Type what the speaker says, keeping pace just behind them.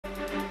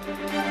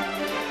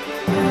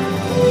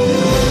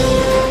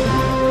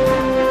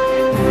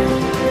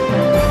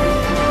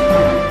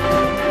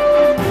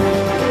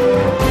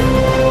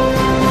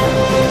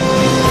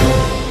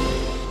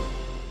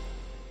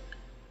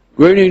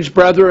Greetings,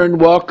 brethren.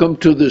 Welcome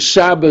to the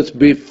Sabbath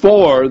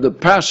before the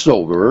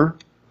Passover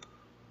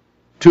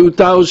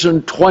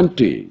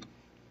 2020.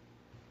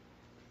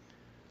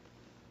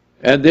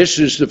 And this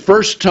is the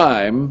first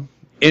time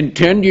in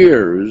 10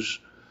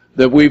 years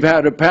that we've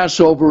had a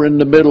Passover in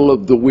the middle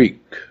of the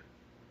week.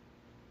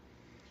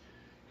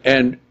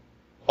 And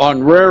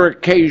on rare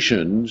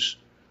occasions,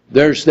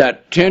 there's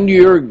that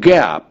 10-year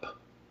gap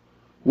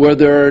where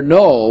there are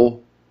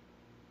no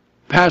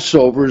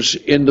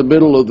Passovers in the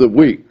middle of the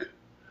week.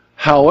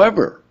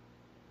 However,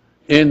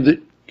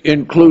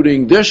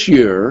 including this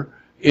year,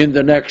 in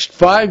the next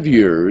 5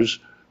 years,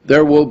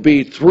 there will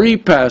be 3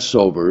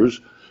 Passovers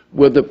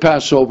with the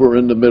Passover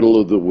in the middle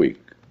of the week.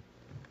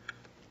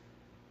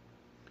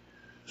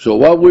 So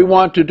what we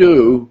want to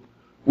do,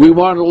 we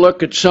want to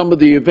look at some of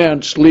the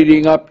events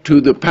leading up to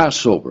the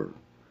Passover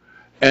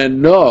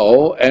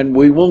and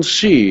we will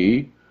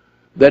see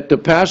that the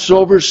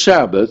Passover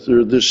Sabbath,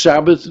 or the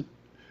Sabbath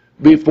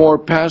before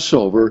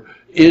Passover,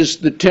 is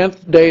the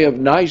 10th day of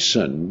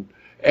Nisan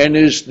and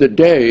is the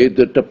day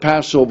that the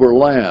Passover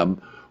lamb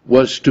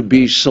was to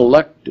be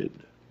selected.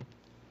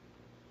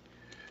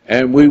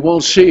 And we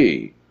will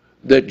see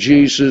that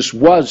Jesus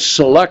was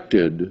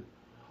selected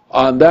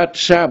on that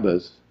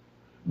Sabbath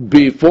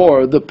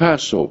before the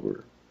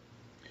Passover.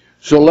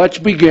 So let's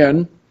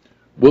begin.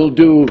 We'll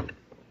do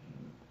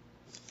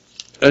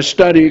a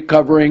study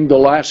covering the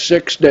last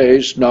 6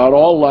 days, not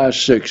all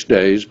last 6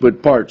 days,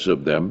 but parts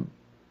of them,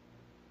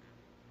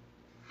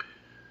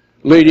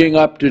 leading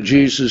up to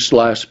Jesus'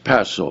 last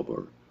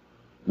Passover.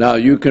 Now,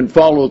 you can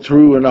follow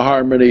through in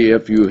harmony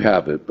if you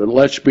have it, but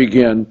let's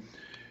begin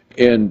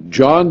in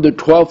John the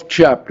 12th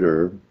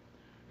chapter,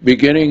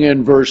 beginning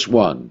in verse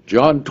 1.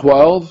 John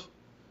 12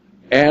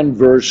 and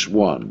verse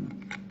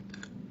 1.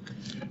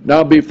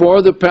 Now,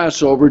 before the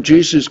Passover,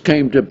 Jesus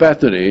came to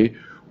Bethany,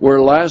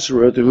 where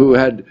Lazarus, who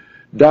had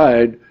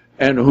died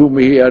and whom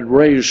he had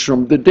raised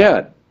from the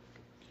dead.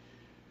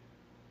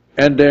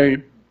 And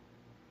they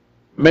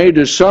made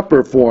a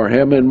supper for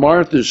him, and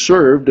Martha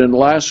served, and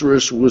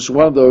Lazarus was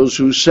one of those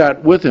who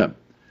sat with him.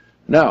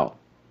 Now,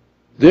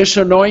 this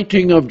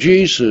anointing of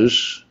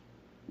Jesus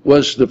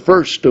was the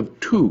first of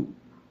 2.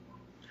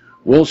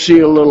 We'll see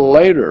a little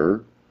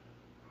later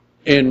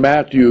in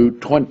Matthew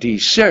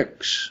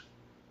 26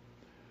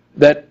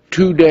 that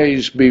 2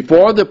 days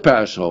before the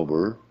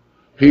Passover,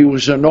 he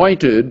was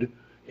anointed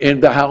in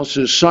the house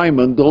of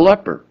Simon the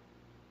leper.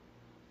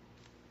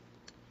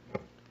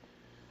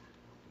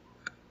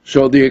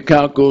 So the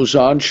account goes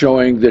on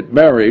showing that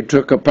Mary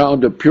took a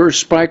pound of pure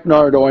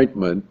spikenard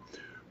ointment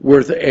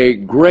worth a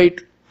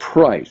great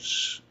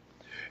price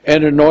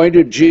and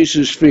anointed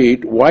Jesus'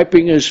 feet,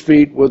 wiping his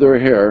feet with her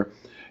hair,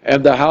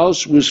 and the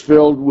house was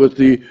filled with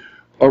the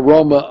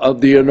aroma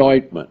of the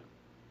anointment.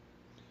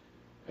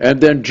 And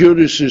then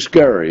Judas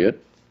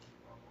Iscariot,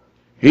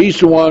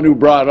 he's the one who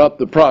brought up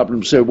the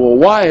problem, said, well,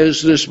 why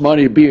is this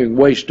money being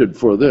wasted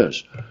for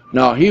this?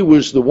 Now, he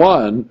was the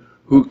one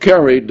who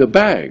carried the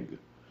bag.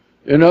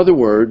 In other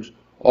words,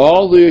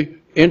 all the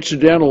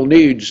incidental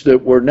needs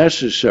that were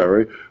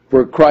necessary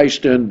for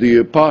Christ and the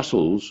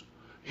apostles,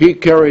 he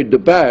carried the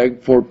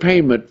bag for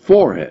payment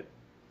for it.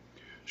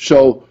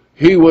 So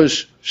he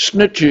was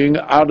snitching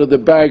out of the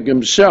bag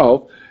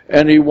himself,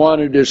 and he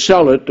wanted to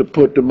sell it to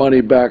put the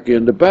money back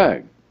in the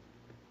bag.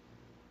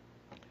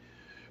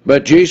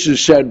 But Jesus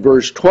said,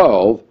 verse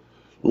 12,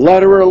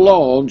 let her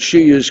alone,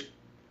 she is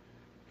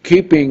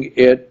keeping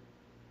it.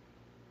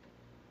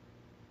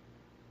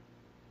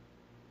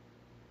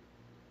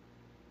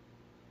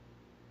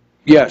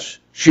 Yes,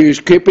 she is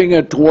keeping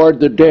it toward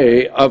the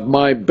day of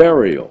my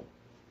burial.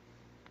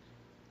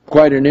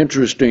 Quite an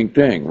interesting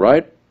thing,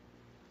 right?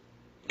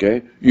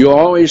 Okay, you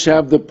always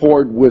have the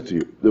poor with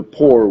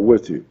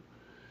you.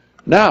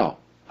 Now,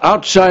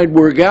 outside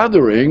we're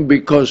gathering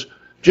because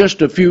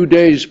just a few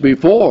days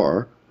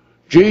before,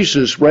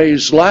 Jesus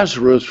raised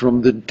Lazarus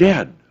from the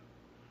dead.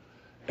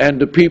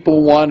 And the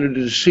people wanted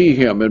to see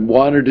him and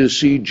wanted to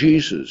see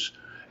Jesus.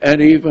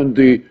 And even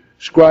the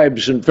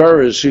scribes and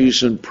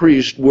Pharisees and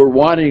priests were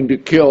wanting to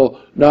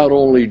kill not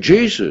only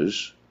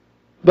Jesus,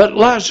 but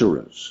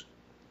Lazarus.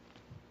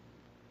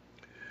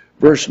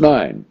 Verse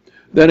 9,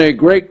 then a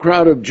great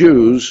crowd of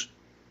Jews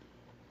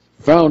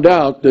found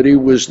out that he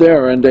was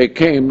there, and they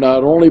came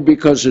not only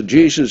because of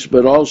Jesus,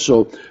 but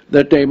also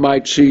that they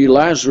might see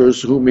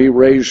Lazarus, whom he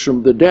raised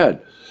from the dead.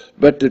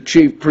 But the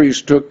chief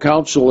priests took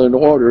counsel in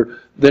order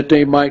that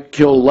they might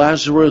kill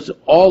Lazarus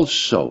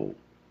also.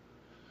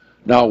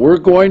 Now we're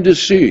going to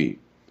see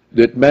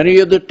that many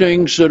of the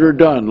things that are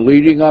done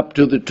leading up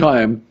to the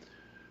time,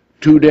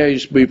 2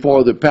 days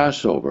before the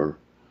Passover,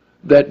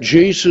 that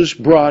Jesus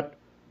brought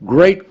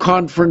great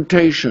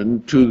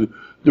confrontation to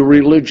the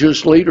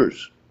religious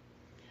leaders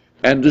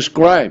and the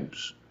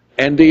scribes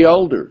and the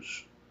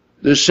elders,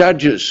 the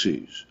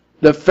Sadducees,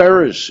 the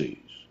Pharisees,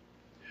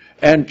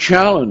 and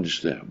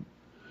challenged them,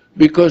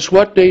 because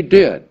what they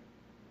did,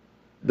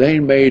 they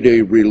made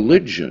a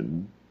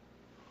religion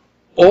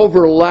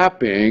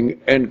overlapping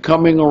and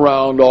coming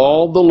around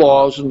all the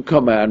laws and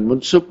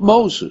commandments of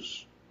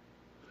Moses.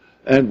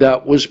 and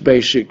that was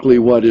basically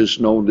what is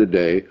known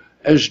today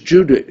as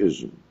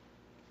Judaism.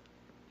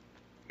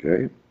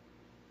 Okay?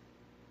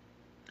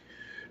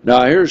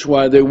 Now here's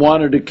why they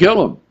wanted to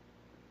kill him.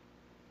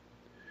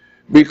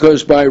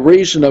 Because by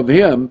reason of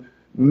him,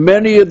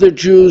 many of the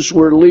Jews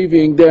were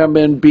leaving them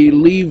and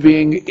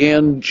believing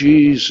in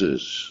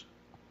Jesus.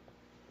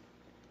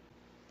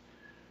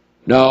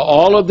 Now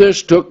all of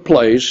this took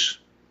place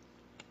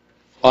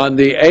on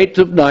the 8th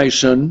of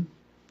Nisan,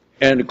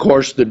 and of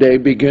course the day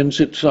begins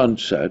at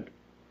sunset,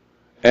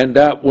 and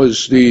that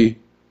was the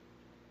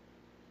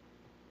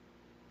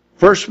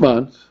first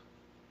month,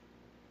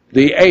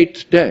 the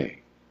 8th day.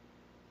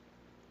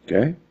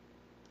 Okay?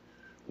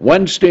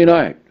 Wednesday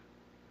night.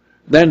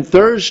 Then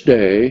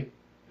Thursday,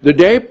 the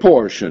day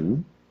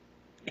portion,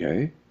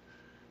 okay?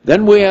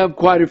 Then we have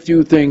quite a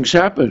few things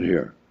happen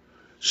here.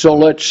 So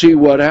let's see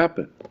what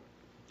happened.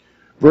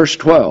 Verse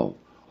 12.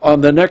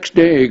 On the next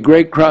day, a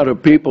great crowd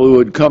of people who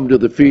had come to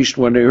the feast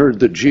when they heard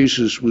that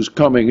Jesus was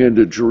coming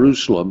into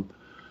Jerusalem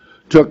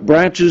took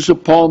branches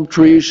of palm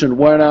trees and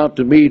went out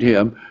to meet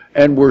him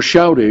and were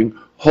shouting,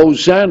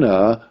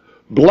 Hosanna,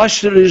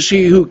 blessed is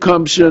he who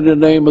comes in the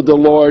name of the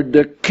Lord,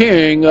 the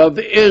King of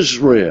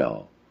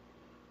Israel.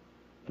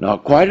 Now,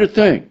 quite a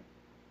thing.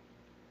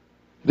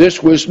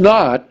 This was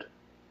not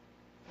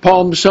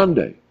Palm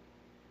Sunday,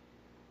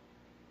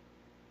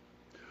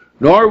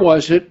 nor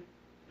was it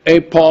a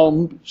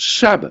Palm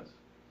Sabbath.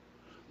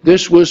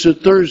 This was a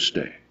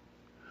Thursday.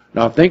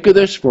 Now, think of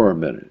this for a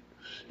minute.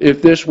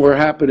 If this were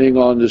happening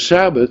on the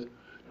Sabbath,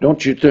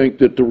 don't you think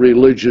that the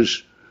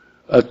religious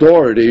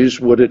authorities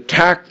would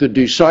attack the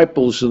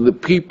disciples and the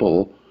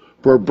people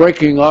for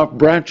breaking off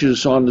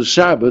branches on the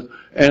Sabbath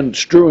and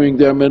strewing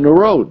them in the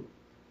road?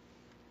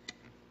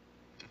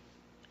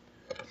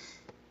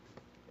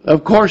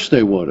 Of course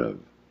they would have.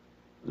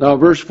 Now,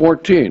 verse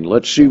 14,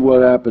 let's see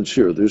what happens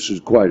here. This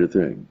is quite a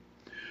thing.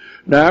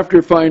 Now,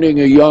 after finding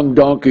a young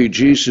donkey,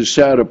 Jesus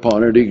sat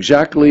upon it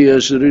exactly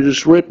as it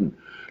is written.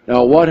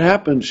 Now, what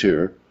happens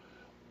here?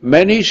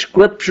 Many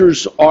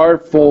scriptures are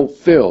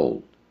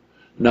fulfilled.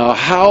 Now,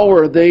 how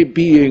are they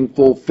being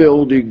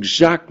fulfilled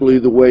exactly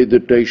the way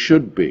that they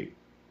should be?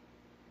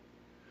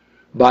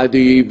 By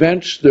the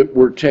events that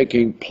were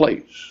taking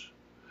place.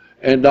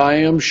 And I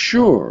am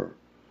sure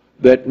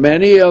that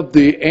many of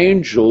the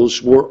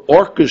angels were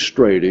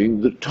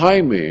orchestrating the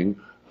timing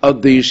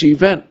of these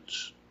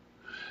events.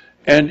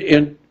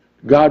 And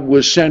God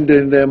was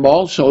sending them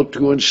also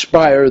to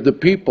inspire the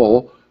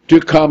people to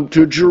come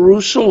to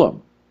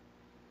Jerusalem.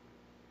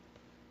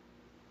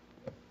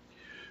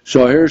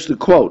 So here's the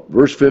quote,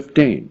 verse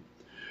 15.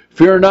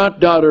 Fear not,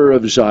 daughter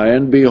of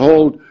Zion,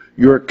 behold,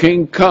 your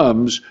king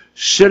comes,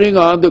 sitting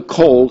on the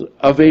colt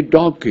of a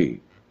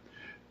donkey.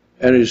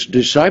 And his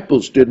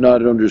disciples did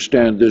not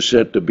understand this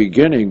at the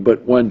beginning,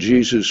 but when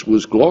Jesus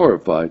was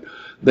glorified,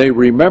 they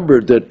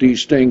remembered that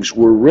these things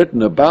were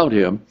written about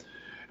him,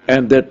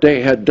 and that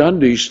they had done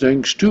these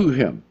things to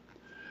him.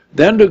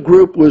 Then the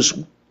group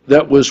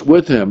that was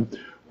with him,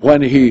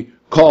 when he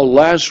called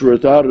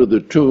Lazarus out of the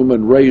tomb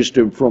and raised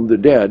him from the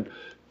dead,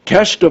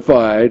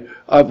 testified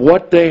of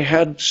what they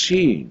had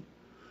seen.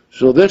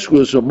 So this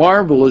was a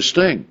marvelous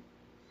thing.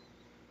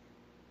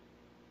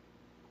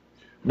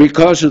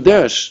 Because of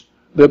this,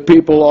 the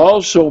people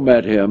also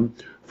met him,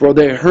 for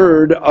they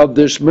heard of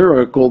this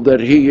miracle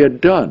that he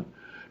had done.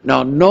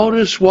 Now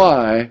notice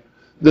why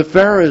the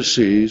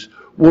Pharisees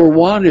were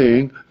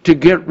wanting to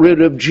get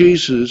rid of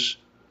Jesus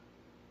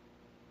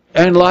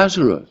and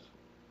Lazarus.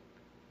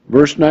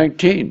 Verse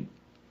 19.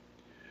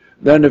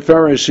 Then the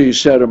Pharisees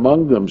said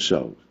among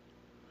themselves,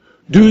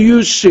 do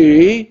you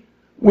see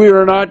we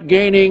are not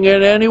gaining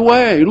in any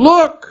way?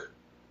 Look,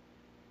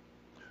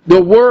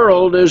 the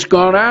world has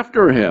gone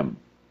after him.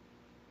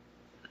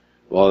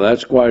 Well,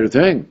 that's quite a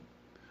thing.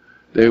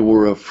 They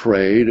were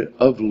afraid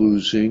of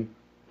losing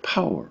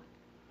power.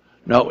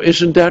 Now,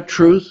 isn't that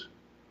truth?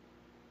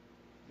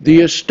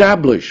 The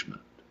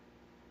establishment,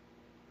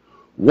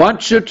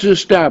 once it's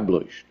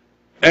established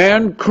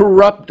and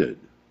corrupted,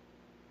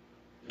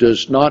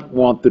 does not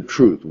want the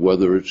truth,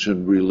 whether it's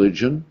in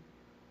religion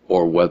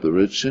or whether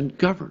it's in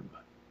government.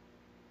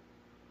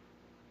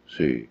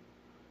 See,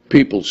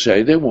 people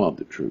say they want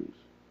the truth,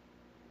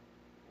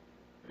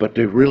 but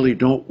they really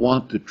don't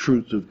want the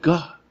truth of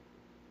God,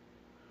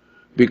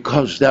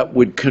 because that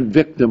would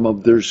convict them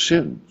of their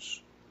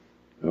sins.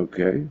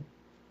 Okay?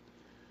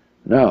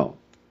 Now,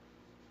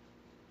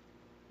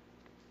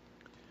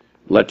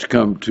 let's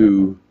come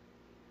to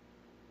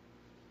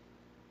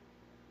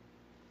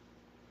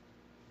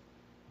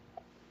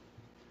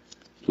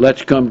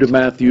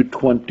Matthew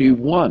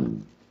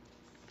 21.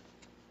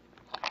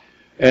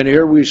 And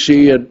here we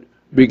see a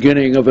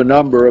beginning of a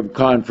number of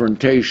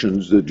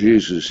confrontations that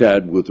Jesus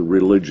had with the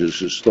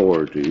religious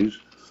authorities,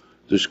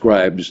 the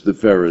scribes, the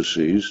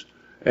Pharisees,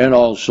 and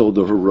also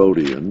the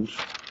Herodians.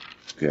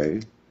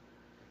 Okay?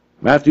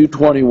 Matthew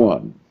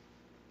 21.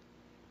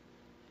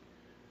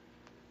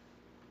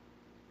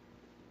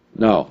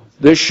 Now,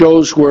 this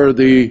shows where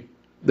they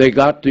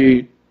got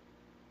the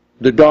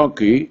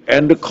donkey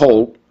and the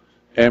colt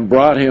and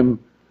brought him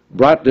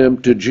brought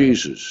them to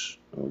Jesus.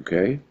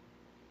 Okay?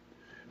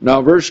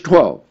 Now verse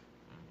 12.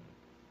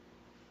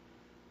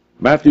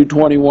 Matthew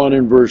 21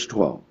 and verse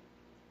 12.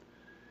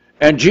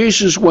 And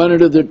Jesus went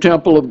into the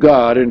temple of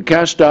God and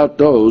cast out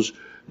those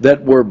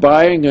that were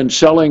buying and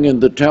selling in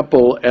the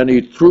temple, and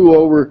he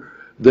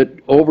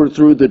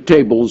overthrew the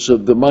tables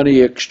of the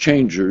money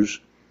exchangers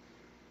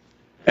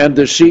and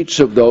the seats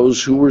of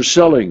those who were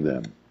selling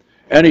them.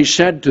 And he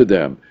said to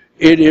them,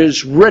 it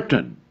is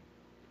written,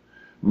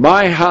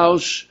 my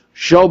house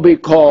shall be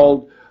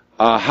called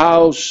a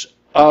house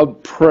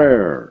of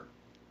prayer,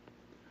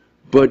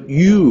 but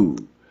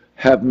you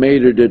have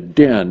made it a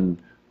den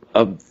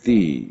of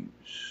thieves.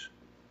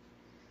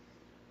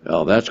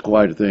 Now that's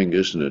quite a thing,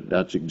 isn't it?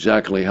 That's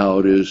exactly how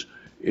it is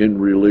in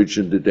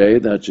religion today.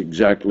 That's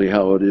exactly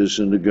how it is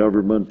in the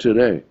government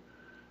today,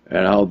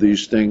 and how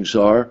these things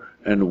are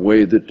and the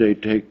way that they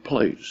take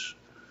place.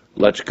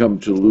 Let's come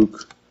to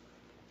Luke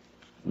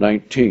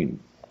 19.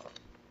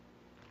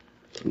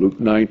 Luke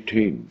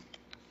 19.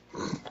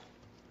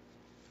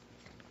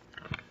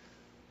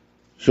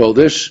 So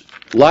this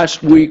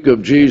last week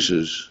of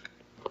Jesus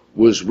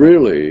was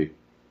really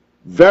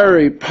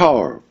very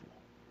powerful.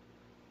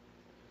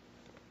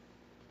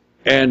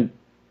 And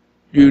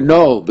you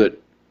know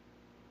that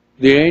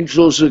the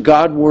angels of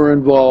God were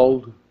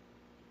involved,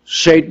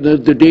 Satan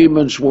and the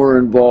demons were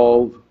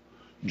involved,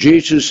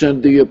 Jesus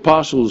and the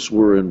apostles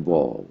were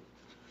involved.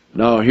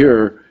 Now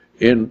here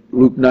in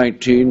Luke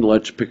 19,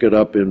 let's pick it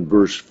up in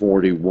verse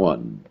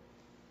 41.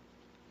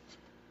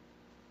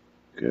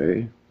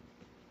 Okay.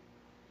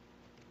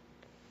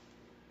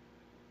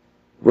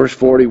 Verse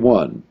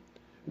 41.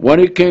 When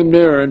he came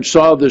near and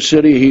saw the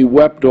city, he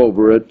wept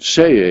over it,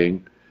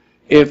 saying,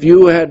 if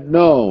you had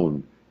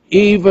known,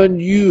 even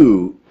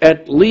you,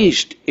 at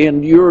least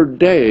in your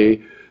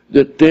day,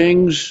 the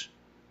things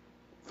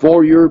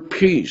for your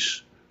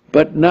peace,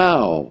 but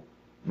now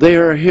they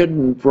are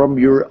hidden from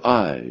your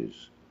eyes.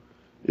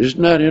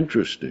 Isn't that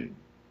interesting?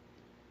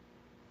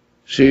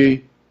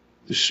 See,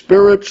 the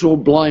spiritual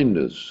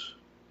blindness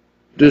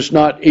does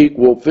not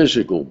equal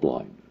physical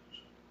blindness.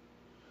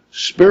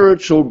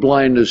 Spiritual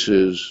blindness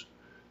is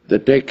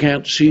that they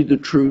can't see the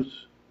truth,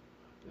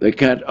 they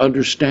can't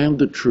understand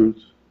the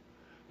truth,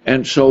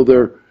 and so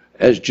they're,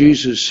 as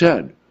Jesus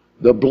said,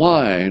 the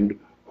blind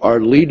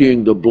are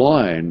leading the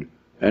blind,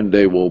 and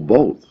they will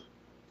both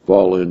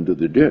fall into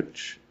the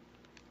ditch.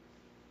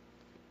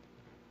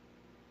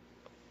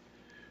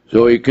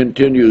 So he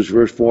continues,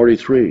 verse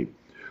 43,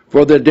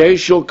 for the day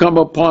shall come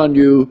upon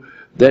you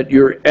that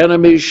your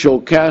enemies shall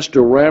cast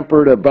a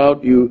rampart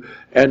about you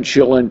and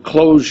shall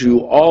enclose you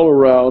all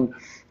around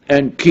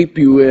and keep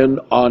you in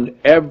on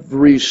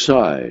every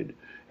side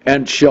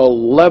and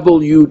shall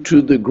level you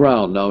to the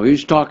ground. Now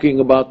he's talking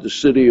about the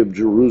city of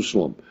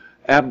Jerusalem.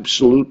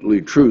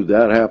 Absolutely true,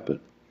 that happened.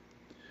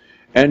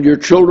 And your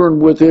children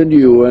within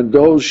you, and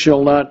those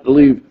shall not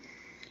leave,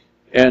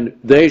 and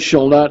they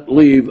shall not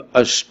leave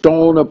a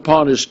stone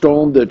upon a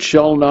stone that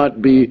shall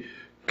not be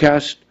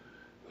cast,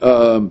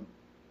 that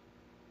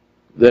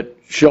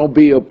shall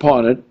be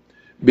upon it,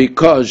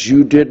 because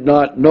you did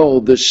not know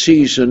the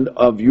season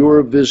of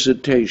your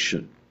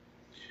visitation.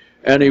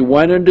 And he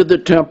went into the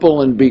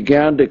temple and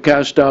began to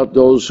cast out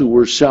those who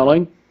were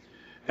selling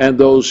and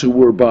those who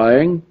were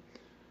buying.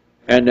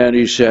 And then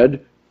he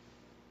said,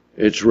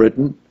 it's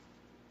written,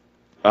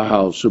 a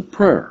house of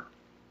prayer.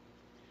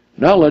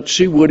 Now let's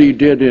see what he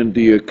did in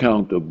the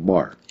account of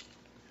Mark,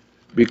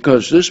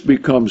 because this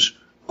becomes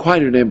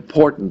quite an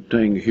important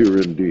thing here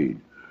indeed.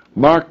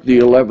 Mark, the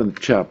 11th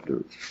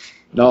chapter.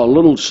 Now a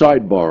little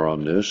sidebar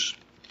on this.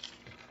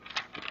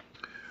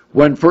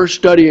 When first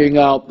studying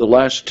out the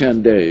last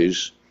 10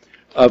 days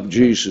of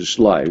Jesus'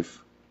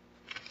 life,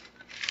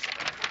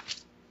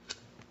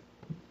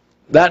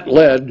 that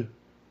led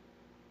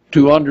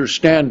to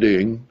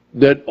understanding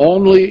that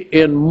only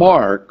in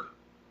Mark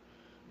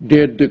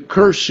did the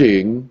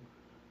cursing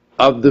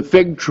of the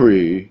fig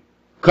tree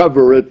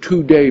cover a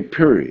 2-day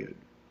period.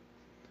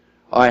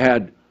 I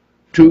had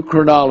 2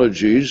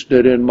 chronologies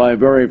that in my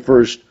very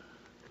first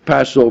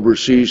Passover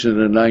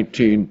season in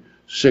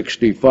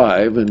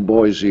 1965 in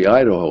Boise,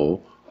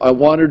 Idaho, I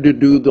wanted to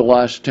do the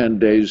last 10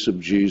 days of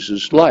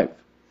Jesus' life.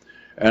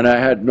 And I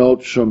had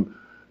notes from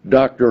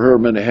Dr.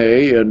 Herman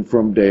Hay and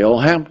from Dale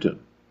Hampton.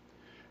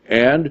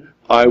 And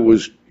I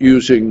was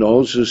using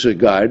those as a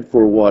guide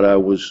for what I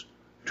was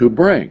to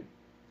bring.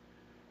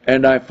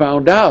 And I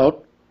found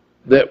out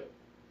that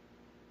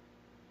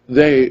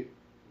they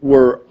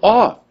were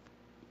off.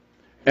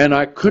 And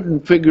I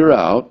couldn't figure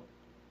out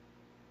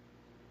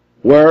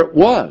where it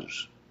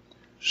was.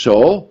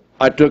 So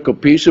I took a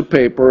piece of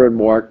paper and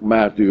marked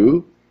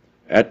Matthew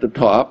at the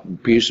top, a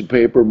piece of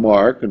paper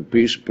Mark, and a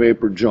piece of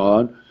paper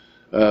John,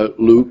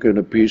 Luke, and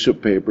a piece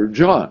of paper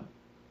John.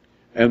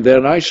 And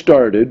then I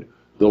started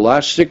the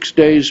last 6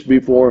 days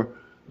before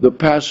the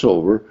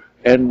Passover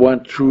and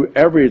went through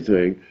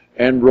everything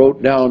and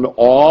wrote down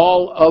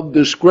all of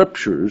the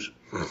scriptures,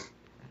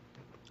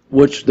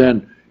 which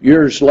then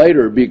years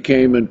later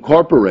became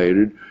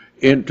incorporated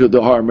into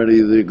the harmony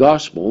of the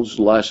Gospels,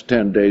 the last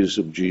 10 days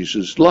of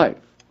Jesus' life.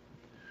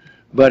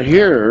 But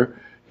here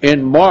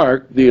in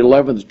Mark, the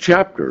 11th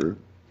chapter,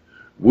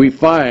 we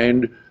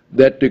find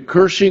that the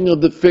cursing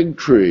of the fig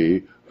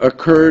tree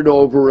occurred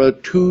over a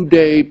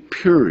 2-day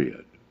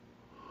period.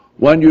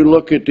 When you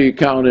look at the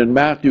account in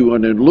Matthew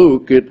and in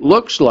Luke, it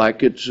looks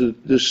like it's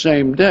the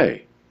same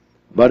day,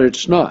 but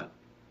it's not.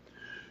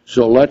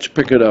 So let's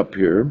pick it up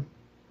here.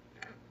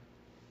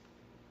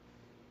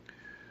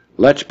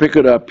 Let's pick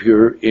it up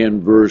here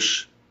in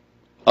verse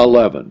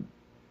 11.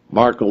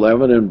 Mark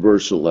 11 and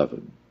verse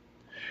 11.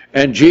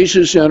 And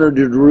Jesus entered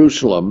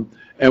Jerusalem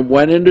and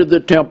went into the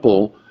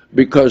temple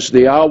because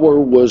the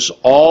hour was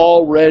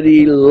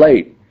already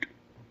late.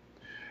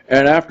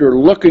 And after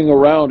looking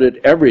around at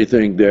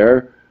everything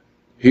there,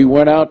 he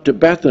went out to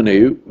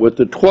Bethany with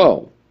the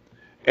 12.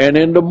 And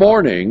in the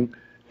morning,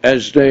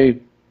 as they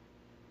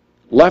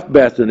left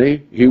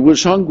Bethany, he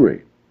was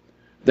hungry.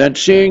 Then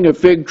seeing a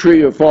fig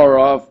tree afar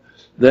off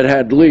that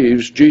had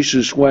leaves,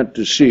 Jesus went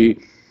to see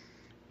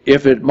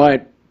if it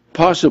might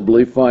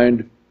possibly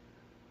find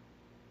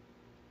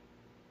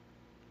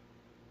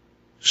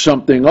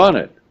something on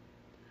it.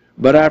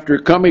 But after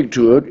coming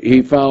to it,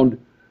 he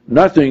found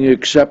nothing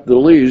except the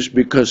leaves,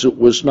 because it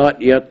was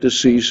not yet the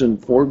season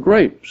for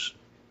grapes.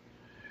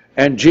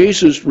 And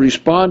Jesus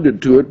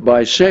responded to it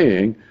by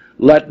saying,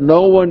 "Let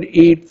no one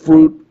eat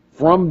fruit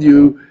from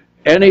you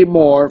any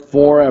more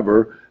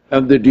forever."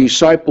 And the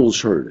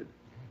disciples heard it.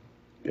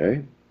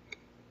 Okay?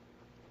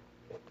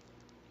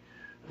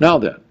 Now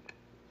then,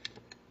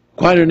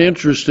 quite an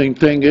interesting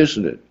thing,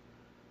 isn't it?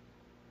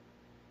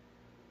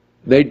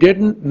 They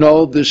didn't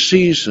know the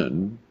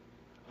season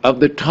of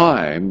the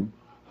time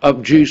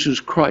of Jesus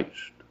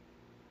Christ.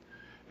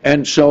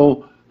 And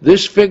so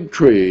this fig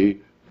tree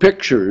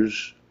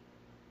pictures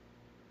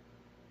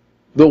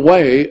the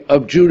way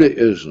of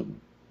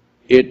Judaism.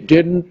 It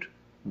didn't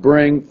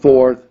bring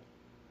forth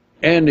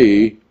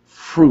any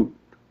fruit.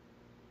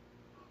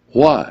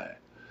 Why?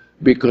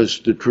 Because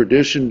the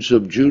traditions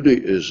of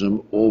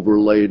Judaism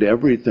overlaid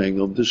everything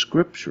of the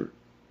Scripture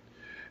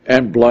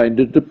and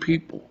blinded the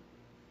people.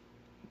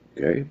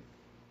 Okay?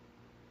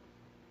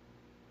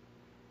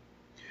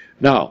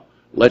 Now,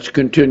 let's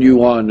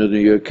continue on in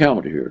the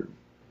account here.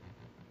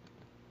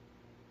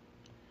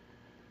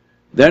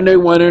 Then they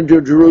went into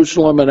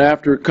Jerusalem, and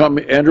after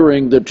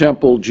entering the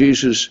temple,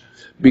 Jesus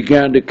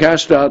began to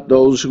cast out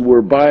those who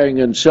were buying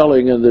and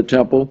selling in the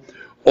temple,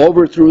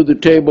 overthrew the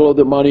table of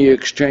the money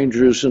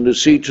exchangers and the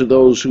seats of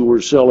those who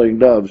were selling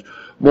doves.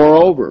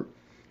 Moreover,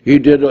 he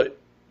did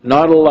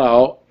not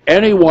allow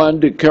anyone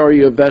to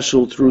carry a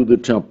vessel through the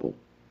temple.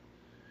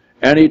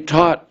 And he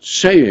taught,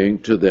 saying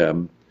to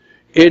them,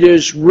 "It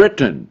is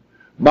written,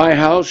 my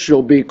house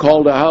shall be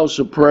called a house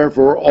of prayer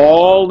for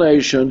all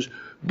nations,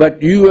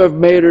 but you have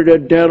made it a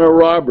den of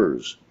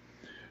robbers."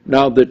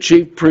 Now the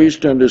chief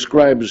priests and the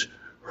scribes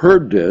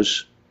heard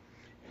this,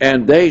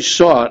 and they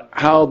sought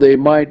how they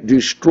might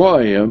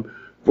destroy him,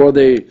 for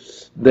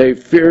they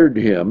feared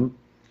him,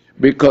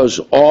 because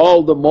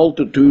all the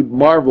multitude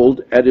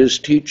marveled at his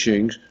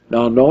teachings.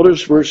 Now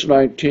notice verse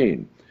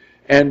 19.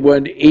 And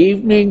when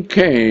evening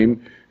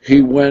came,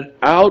 he went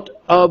out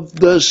of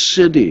the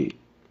city.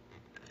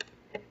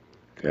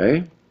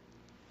 Okay?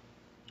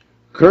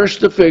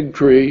 Cursed the fig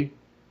tree,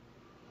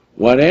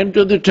 went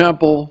into the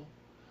temple,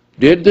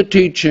 did the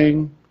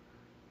teaching,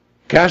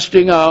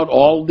 casting out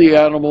all the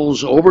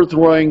animals,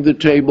 overthrowing the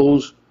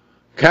tables,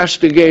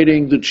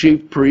 castigating the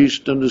chief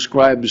priests and the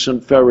scribes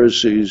and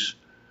Pharisees.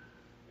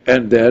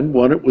 And then,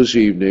 when it was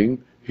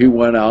evening, he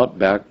went out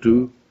back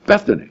to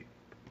Bethany.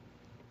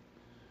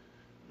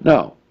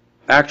 Now,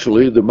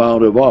 actually, the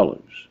Mount of Olives.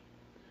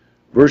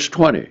 Verse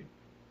 20.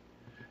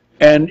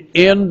 And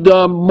in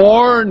the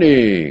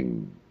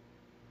morning,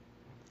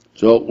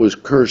 so it was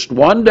cursed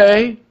one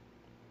day,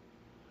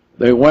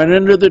 they went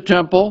into the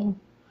temple,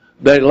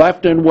 they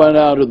left and went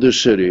out of the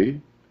city,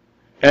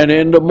 and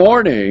in the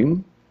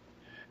morning,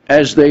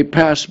 as they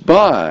passed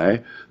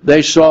by,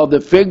 they saw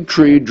the fig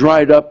tree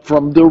dried up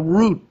from the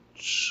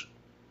roots.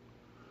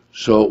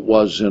 So it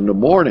was in the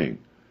morning,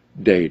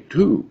 day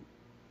 2.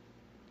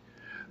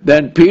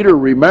 Then Peter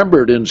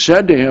remembered and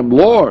said to him,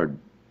 "Lord,"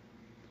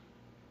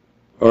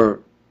 or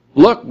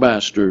 "Look,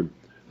 Master,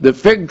 the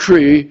fig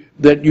tree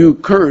that you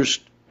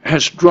cursed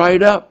has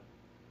dried up."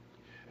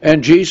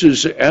 And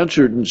Jesus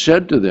answered and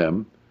said to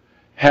them,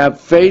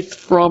 "Have faith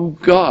from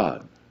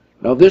God."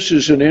 Now this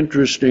is an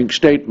interesting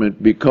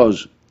statement,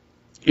 because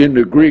in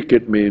the Greek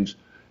it means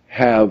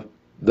have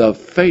the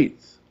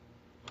faith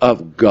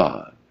of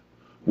God,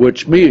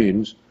 which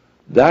means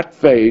that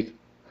faith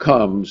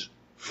comes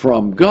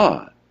from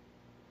God,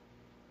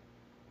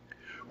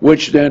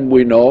 which then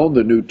we know in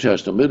the New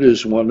Testament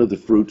is one of the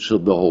fruits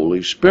of the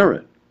Holy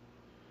Spirit.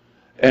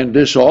 And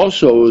this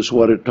also is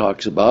what it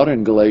talks about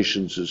in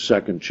Galatians, the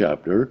 2nd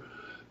chapter,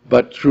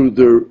 but through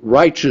the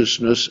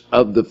righteousness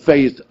of the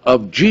faith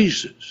of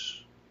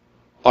Jesus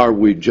are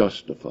we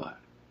justified.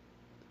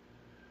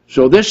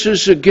 So this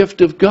is a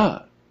gift of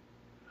God.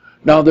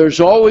 Now there's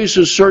always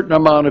a certain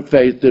amount of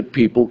faith that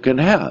people can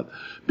have,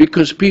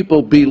 because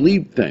people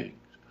believe things.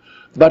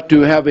 But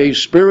to have a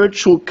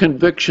spiritual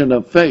conviction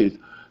of faith,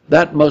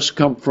 That must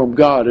come from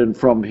God and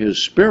from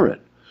His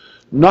Spirit,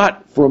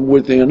 not from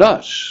within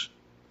us.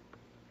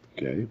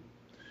 Okay.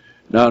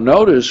 Now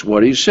notice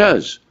what he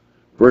says.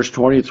 Verse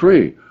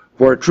 23,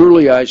 for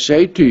truly I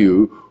say to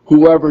you,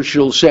 whoever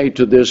shall say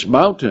to this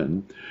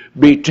mountain,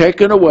 be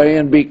taken away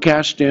and be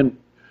cast into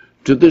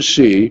the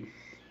sea,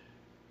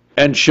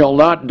 and shall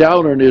not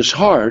doubt in his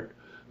heart,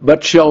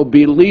 but shall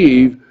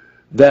believe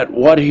that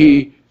what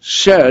he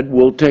said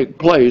will take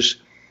place,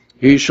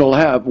 he shall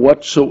have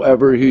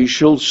whatsoever he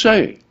shall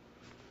say.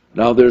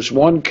 Now there's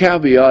one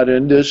caveat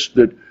in this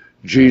that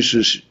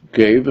Jesus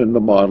gave in the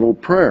model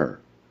prayer.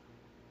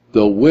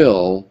 The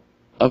will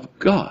of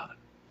God,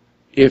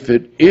 if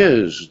it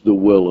is the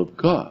will of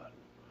God.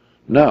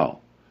 Now,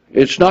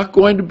 it's not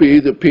going to be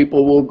that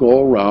people will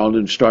go around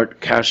and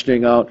start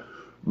casting out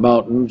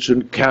mountains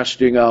and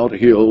casting out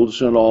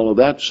hills and all of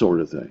that sort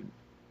of thing.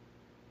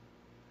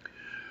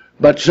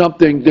 But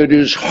something that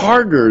is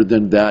harder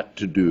than that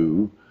to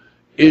do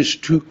is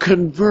to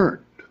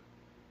convert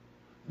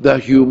the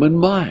human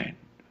mind.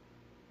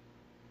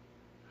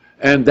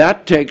 And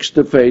that takes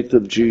the faith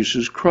of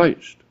Jesus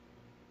Christ.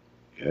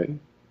 Okay.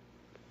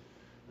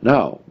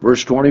 Now,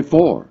 verse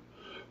 24.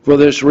 For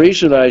this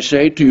reason I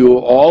say to you,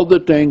 all the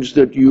things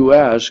that you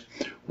ask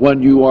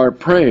when you are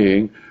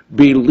praying,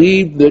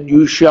 believe that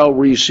you shall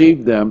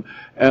receive them,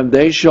 and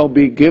they shall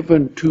be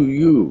given to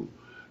you.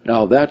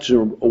 Now, that's a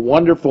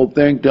wonderful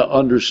thing to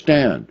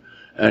understand.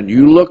 And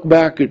you look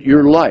back at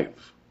your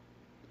life.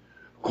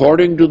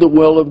 According to the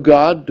will of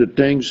God, the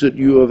things that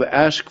you have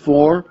asked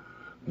for,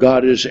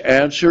 God has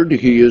answered,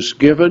 He has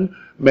given.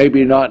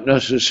 Maybe not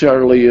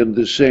necessarily in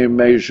the same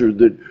measure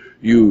that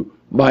you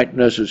might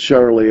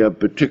necessarily have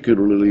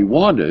particularly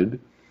wanted,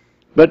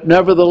 but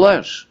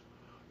nevertheless,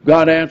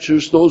 God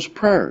answers those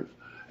prayers.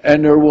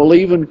 And there will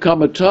even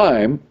come a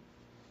time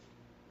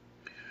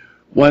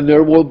when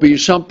there will be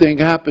something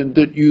happen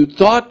that you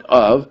thought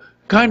of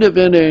kind of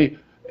in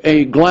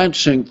a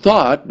glancing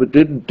thought, but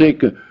didn't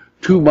think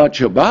too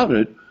much about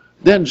it.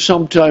 Then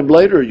sometime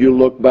later you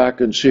look back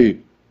and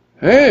see,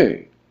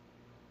 hey,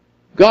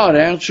 God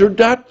answered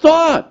that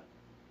thought.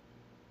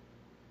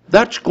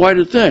 That's quite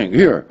a thing.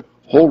 Here,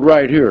 hold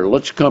right here.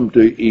 Let's come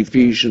to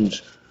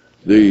Ephesians,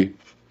 the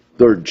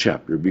 3rd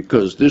chapter,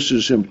 because this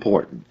is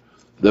important.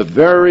 The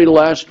very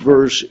last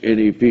verse in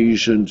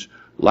Ephesians,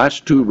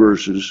 last 2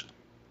 verses,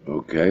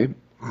 okay?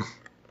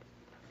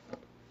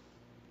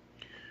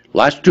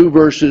 Last 2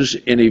 verses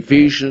in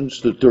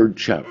Ephesians, the 3rd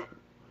chapter.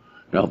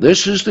 Now,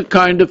 this is the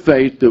kind of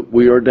faith that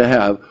we are to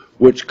have,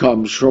 which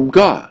comes from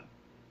God.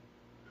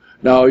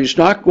 Now, He's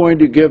not going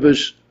to give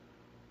us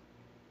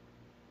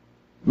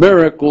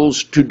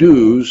miracles to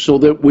do so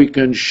that we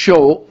can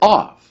show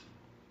off.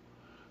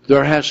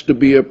 There has to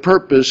be a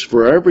purpose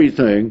for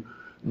everything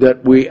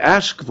that we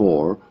ask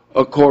for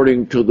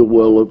according to the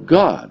will of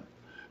God.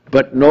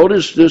 But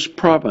notice this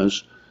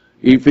promise,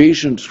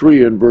 Ephesians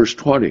 3 and verse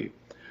 20.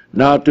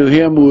 Now to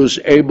Him who is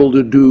able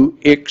to do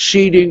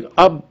exceeding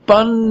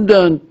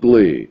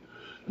abundantly.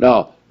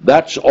 Now,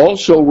 that's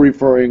also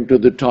referring to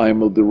the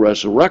time of the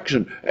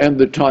resurrection, and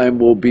the time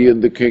will be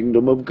in the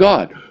kingdom of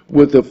God,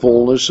 with the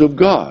fullness of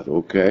God,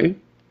 okay?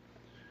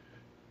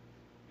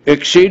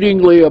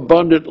 Exceedingly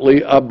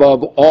abundantly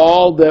above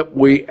all that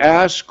we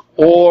ask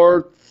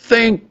or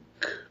think,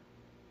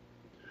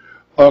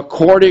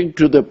 according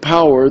to the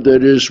power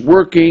that is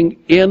working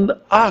in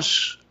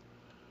us.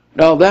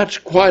 Now that's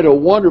quite a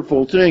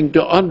wonderful thing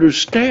to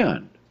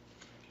understand.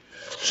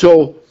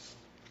 So,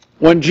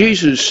 when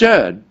Jesus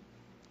said,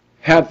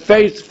 have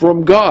faith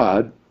from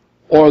God,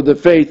 or the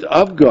faith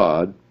of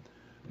God,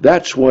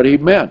 that's what He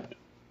meant.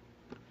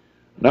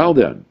 Now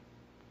then,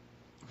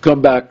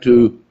 come back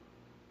to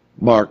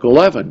Mark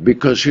 11,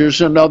 because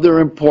here's another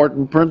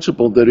important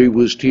principle that He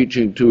was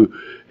teaching to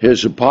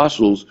His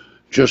apostles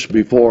just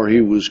before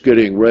He was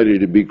getting ready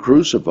to be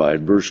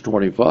crucified, verse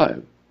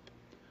 25.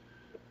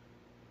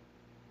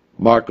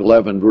 Mark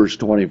 11, verse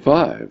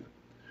 25.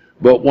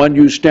 But when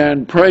you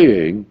stand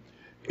praying,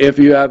 if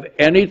you have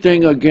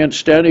anything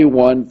against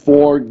anyone,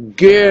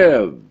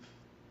 forgive.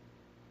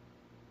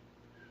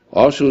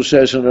 Also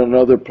says in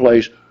another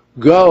place,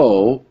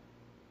 go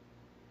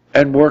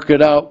and work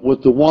it out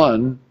with the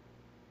one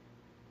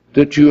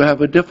that you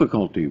have a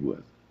difficulty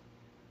with.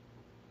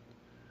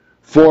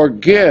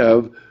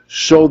 Forgive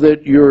so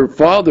that your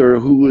Father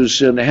who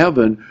is in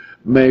heaven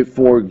may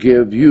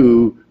forgive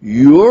you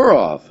your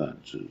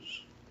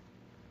offenses.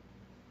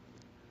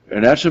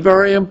 And that's a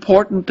very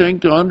important thing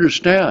to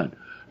understand.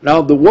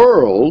 Now, the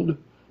world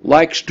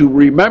likes to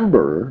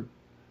remember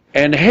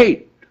and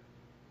hate.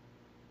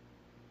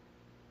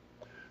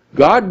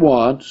 God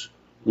wants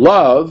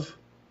love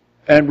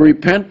and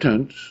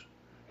repentance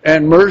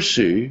and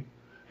mercy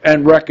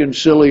and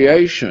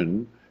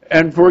reconciliation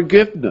and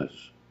forgiveness.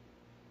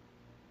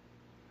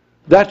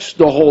 That's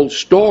the whole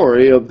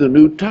story of the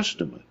New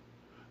Testament.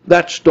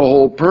 That's the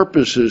whole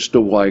purpose as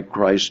to why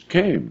Christ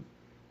came.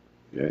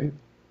 Okay?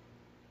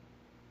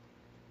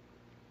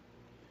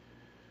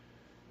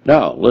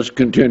 Now, let's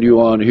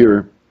continue on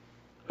here.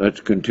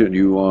 Let's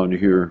continue on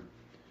here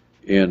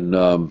in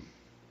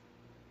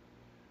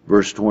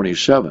verse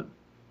 27.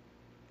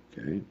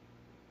 Okay.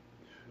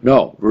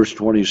 No, verse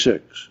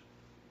 26.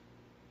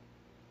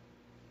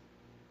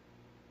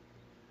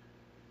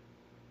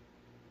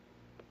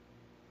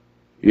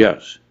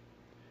 Yes.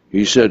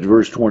 He said,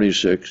 verse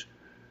 26,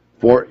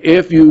 for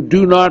if you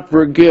do not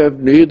forgive,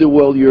 neither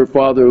will your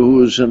Father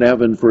who is in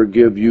heaven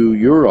forgive you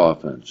your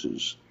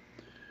offenses.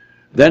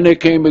 Then they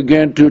came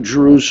again to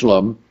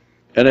Jerusalem,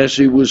 and as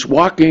he was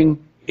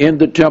walking in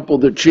the temple,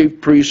 the chief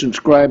priests and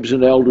scribes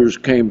and elders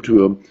came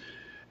to him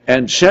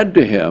and said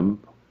to him,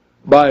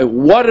 by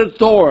what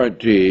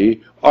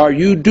authority are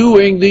you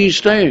doing these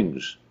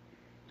things?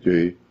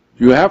 See,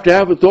 you have to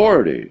have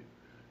authority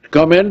to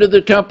come into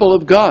the temple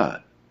of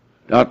God.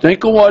 Now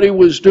think of what he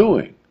was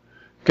doing.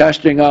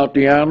 Casting out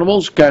the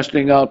animals,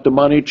 casting out the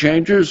money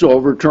changers,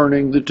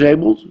 overturning the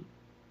tables,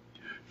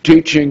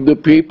 teaching the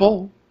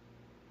people.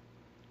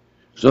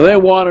 So they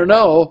want to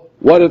know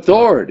what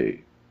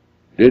authority.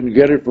 Didn't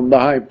get it from the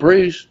high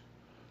priest.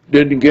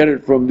 Didn't get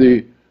it from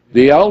the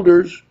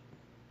elders.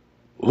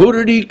 Who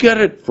did he get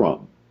it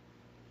from?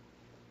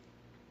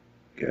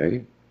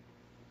 Okay.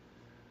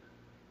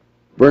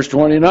 Verse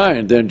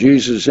 29, then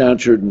Jesus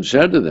answered and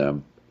said to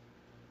them,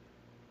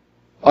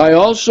 I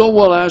also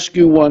will ask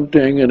you one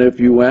thing, and if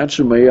you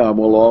answer me, I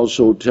will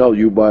also tell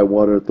you by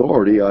what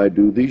authority I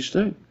do these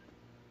things.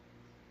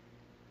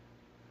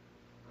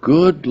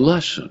 Good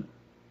lesson.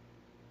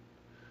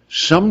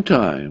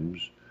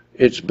 Sometimes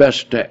it's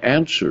best to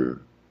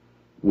answer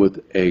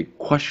with a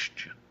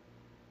question.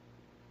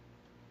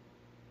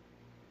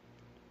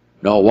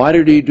 Now, why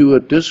did he do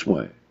it this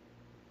way?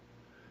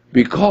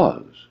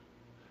 Because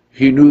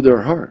he knew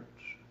their hearts,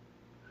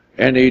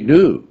 and he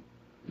knew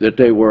that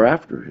they were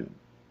after him.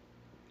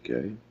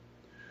 Okay.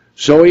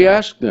 So he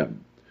asked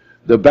them,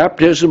 the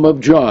baptism of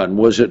John,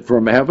 was it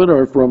from heaven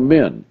or from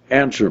men?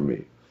 Answer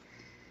me.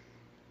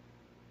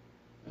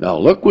 Now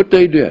look what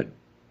they did.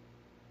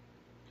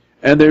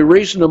 And they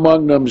reasoned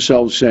among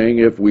themselves, saying,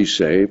 if we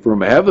say,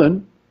 from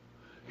heaven,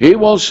 he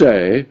will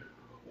say,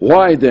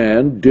 why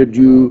then did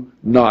you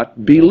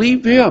not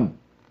believe him?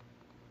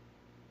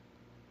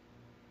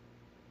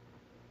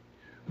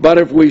 But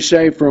if we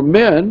say from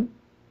men,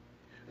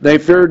 they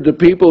feared the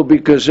people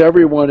because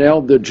everyone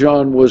held that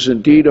John was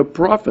indeed a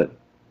prophet.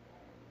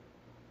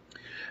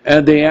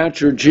 And they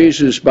answered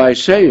Jesus by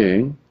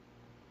saying,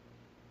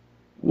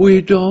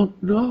 we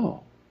don't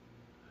know.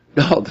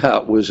 Now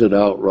that was an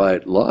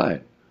outright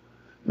lie.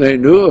 They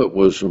knew it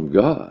was from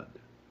God.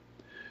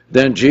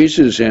 Then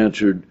Jesus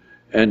answered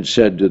and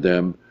said to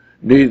them,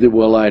 neither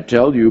will I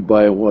tell you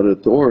by what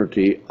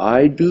authority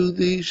I do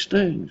these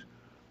things.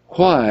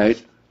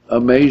 Quite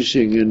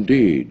amazing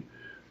indeed.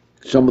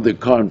 Some of the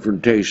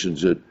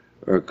confrontations that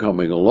are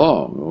coming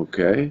along,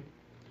 okay?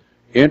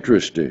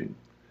 Interesting.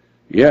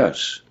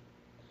 Yes.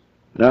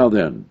 Now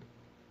then,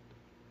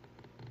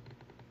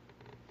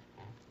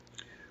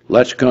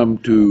 let's come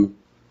to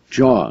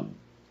John.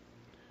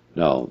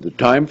 Now, the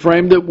time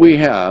frame that we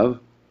have,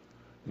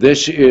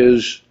 this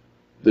is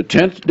the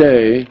 10th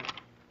day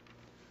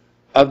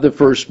of the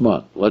first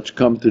month. Let's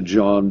come to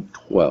John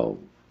 12.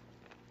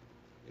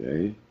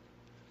 Okay?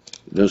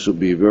 This will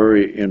be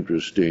very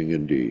interesting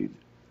indeed.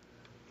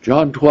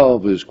 John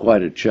 12 is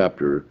quite a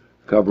chapter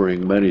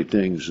covering many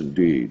things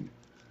indeed.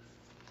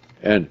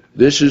 And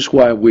this is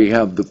why we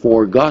have the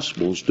four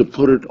Gospels, to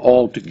put it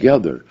all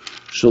together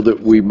so that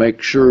we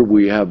make sure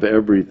we have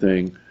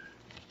everything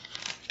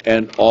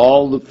and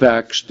all the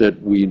facts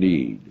that we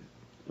need.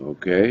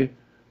 Okay?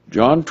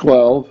 John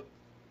 12,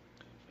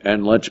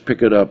 and let's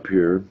pick it up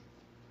here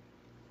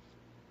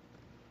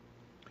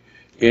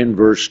in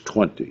verse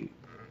 20.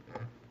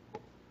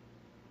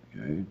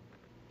 Okay?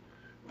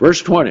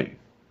 Verse 20.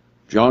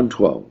 John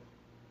 12.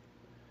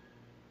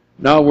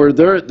 Now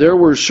there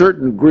were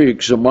certain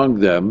Greeks among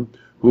them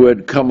who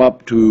had come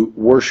up to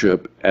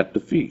worship at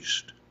the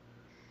feast.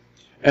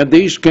 And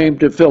these came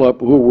to Philip,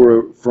 who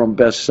were from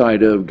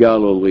Bethsaida of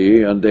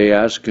Galilee, and they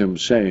asked him,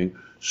 saying,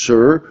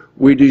 Sir,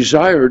 we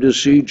desire to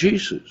see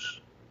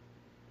Jesus.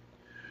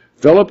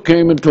 Philip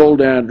came and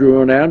told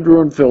Andrew, and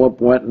Andrew and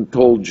Philip went and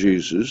told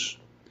Jesus.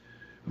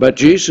 But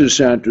Jesus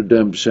answered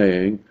them,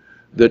 saying,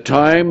 the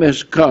time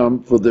has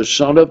come for the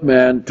Son of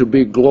Man to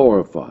be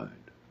glorified.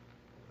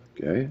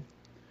 Okay?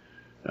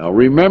 Now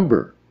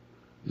remember,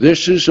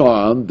 this is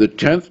on the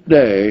 10th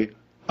day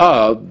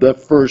of the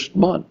first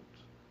month.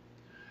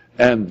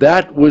 And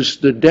that was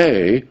the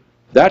day,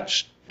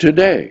 that's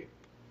today,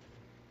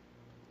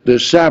 the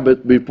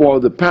Sabbath before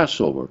the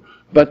Passover.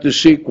 But the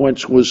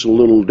sequence was a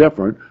little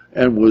different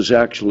and was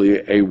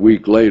actually a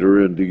week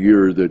later in the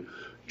year that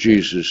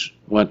Jesus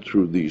went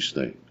through these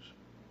things.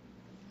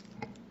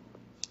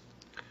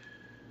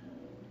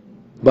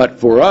 But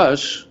for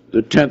us,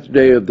 the 10th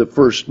day of the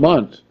first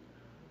month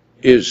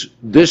is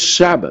this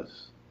Sabbath,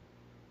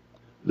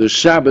 the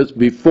Sabbath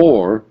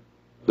before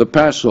the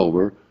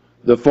Passover,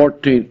 the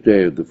 14th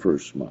day of the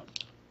first month.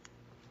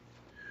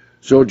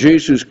 So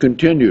Jesus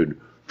continued,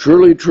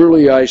 truly,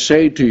 truly, I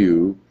say to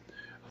you,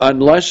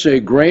 unless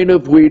a grain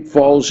of wheat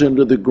falls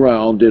into the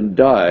ground and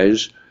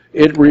dies,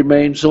 it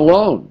remains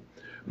alone.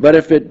 But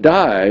if it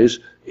dies,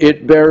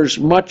 it bears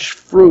much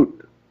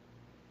fruit.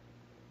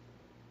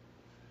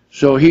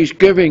 So he's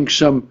giving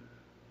some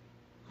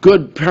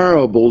good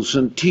parables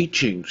and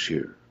teachings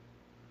here.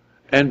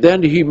 And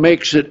then he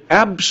makes it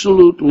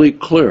absolutely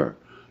clear.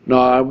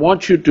 Now, I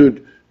want you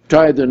to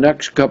tie the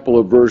next couple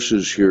of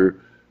verses here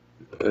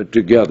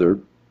together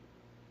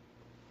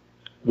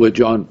with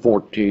John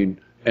 14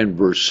 and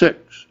verse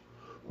 6,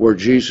 where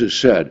Jesus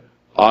said,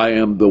 I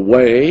am the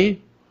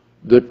way,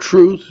 the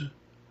truth,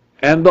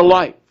 and the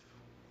life.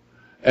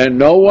 And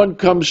no one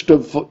comes to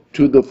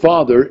the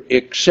Father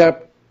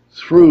except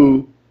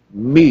through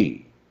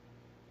me.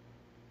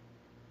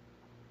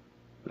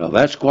 Now,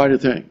 that's quite a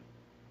thing.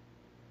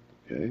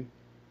 Okay.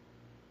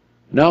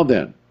 Now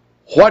then,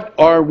 what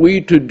are we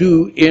to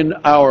do in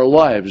our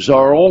lives,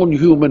 our own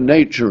human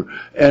nature,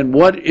 and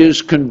what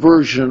is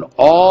conversion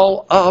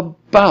all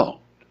about?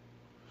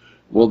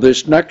 Well,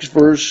 this next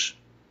verse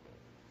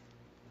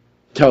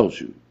tells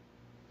you.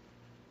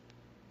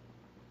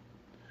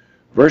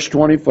 Verse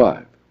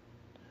 25.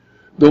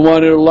 The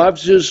one who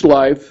loves his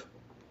life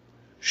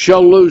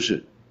shall lose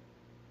it.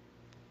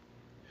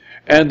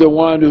 And the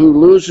one who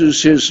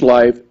loses his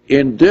life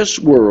in this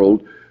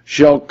world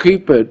shall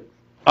keep it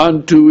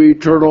unto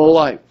eternal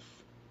life.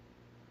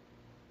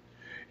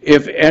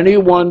 If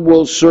anyone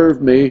will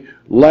serve me,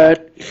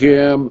 let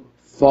him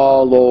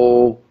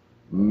follow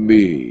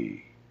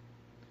me.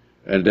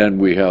 And then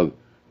we have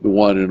the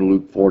one in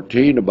Luke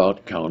 14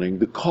 about counting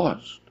the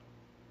cost.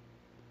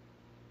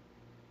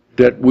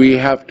 That we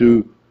have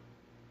to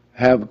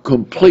have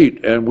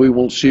complete, and we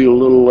will see a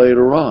little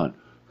later on,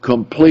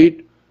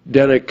 complete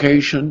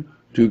dedication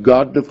to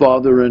God the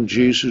Father and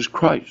Jesus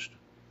Christ.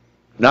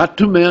 Not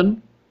to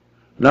men,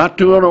 not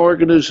to an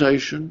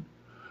organization,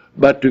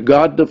 but to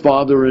God the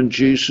Father and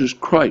Jesus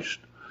Christ.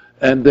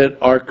 And that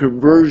our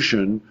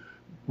conversion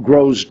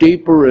grows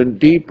deeper and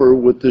deeper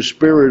with the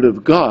Spirit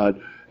of God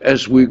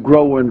as we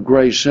grow in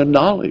grace and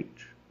knowledge.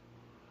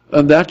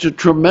 And that's a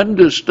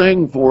tremendous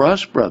thing for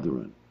us,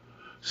 brethren.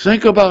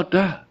 Think about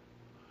that.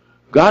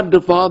 God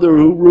the Father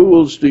who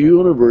rules the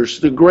universe,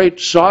 the great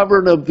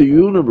sovereign of the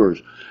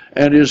universe,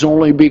 and his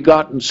only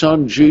begotten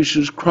Son,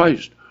 Jesus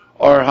Christ,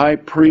 our high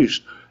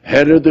priest,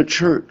 head of the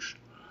church.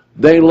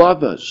 They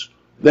love us.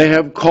 They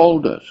have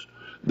called us.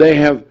 They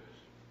have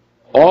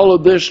all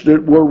of this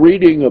that we're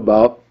reading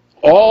about,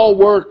 all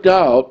worked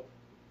out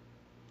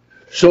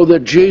so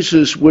that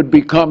Jesus would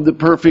become the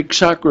perfect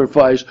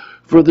sacrifice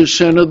for the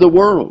sin of the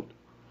world.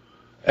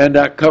 And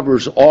that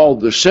covers all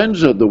the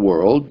sins of the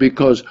world,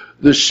 because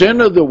the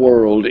sin of the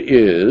world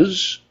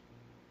is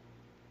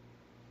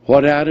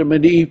what Adam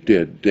and Eve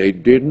did. They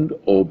didn't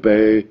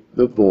obey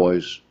the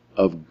voice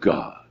of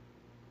God.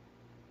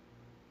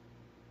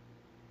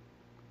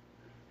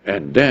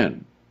 And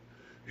then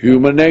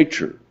human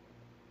nature,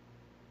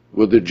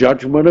 with the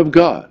judgment of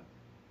God,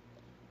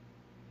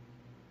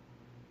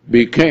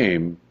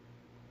 became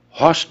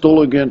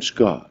hostile against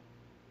God.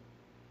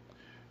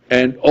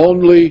 And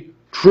only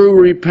true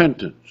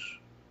repentance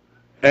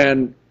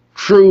and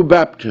true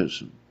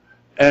baptism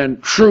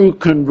and true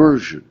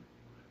conversion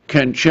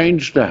can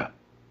change that.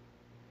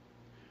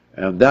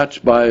 And that's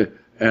by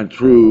and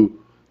through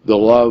the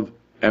love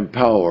and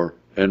power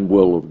and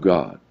will of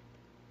God.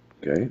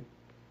 Okay?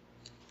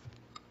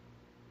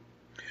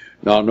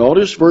 Now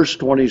notice verse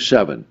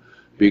 27,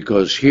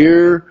 because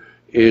here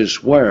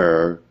is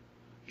where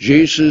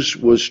Jesus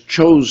was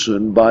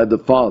chosen by the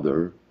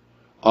Father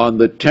on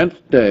the 10th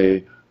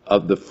day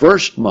of the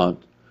first month,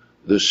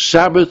 the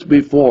Sabbath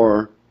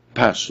before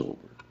Passover.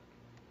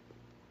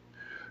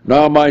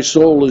 Now my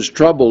soul is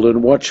troubled,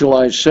 and what shall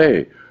I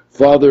say?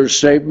 Father,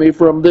 save me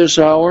from this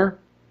hour?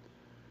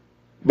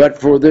 But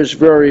for this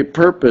very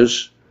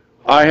purpose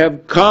I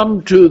have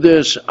come to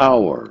this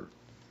hour.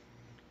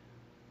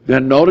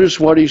 Then notice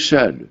what he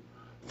said.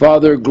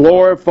 Father,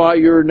 glorify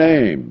your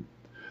name.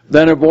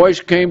 Then a voice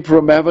came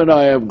from heaven,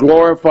 I have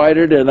glorified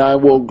it, and I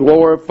will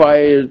glorify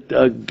it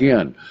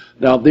again.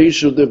 Now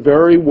these are the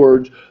very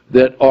words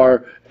that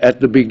are at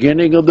the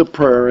beginning of the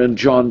prayer in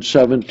John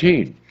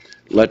 17.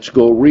 Let's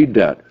go read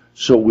that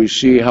so we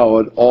see how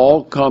it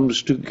all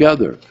comes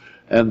together.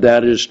 And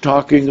that is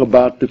talking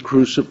about the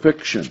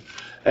crucifixion.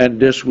 And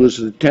this was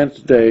the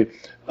 10th day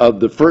of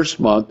the first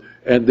month,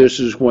 and this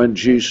is when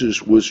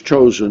Jesus was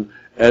chosen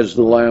as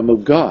the Lamb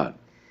of God.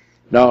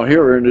 Now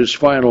here in his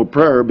final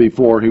prayer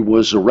before he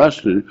was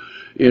arrested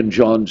in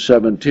John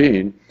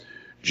 17,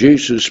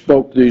 Jesus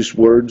spoke these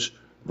words,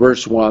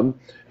 verse 1,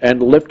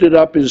 and lifted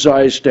up his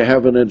eyes to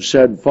heaven and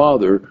said,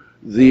 Father,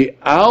 the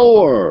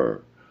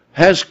hour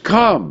has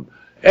come.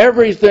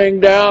 Everything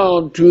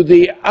down to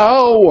the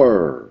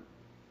hour.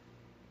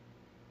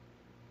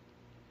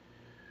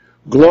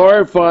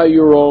 Glorify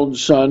your own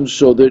Son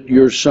so that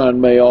your Son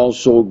may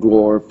also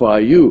glorify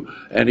you.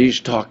 And he's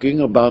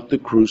talking about the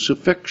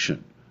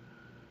crucifixion.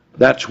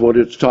 That's what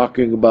it's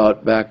talking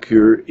about back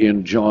here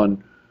in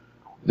John,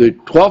 the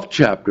 12th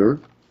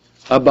chapter,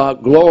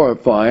 about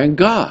glorifying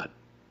God.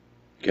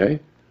 Okay?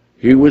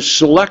 He was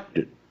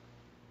selected.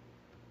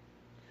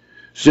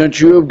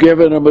 since you have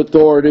given him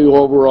authority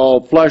over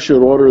all flesh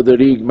in order that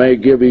he may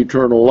give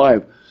eternal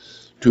life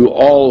to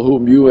all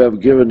whom you have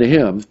given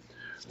him.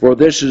 For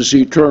this is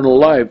eternal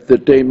life,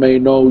 that they may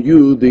know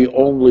you, the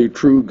only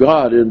true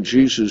God, and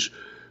Jesus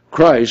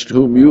Christ,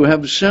 whom you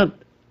have sent.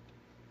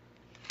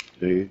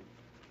 See?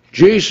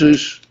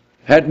 Jesus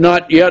had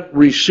not yet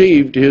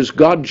received his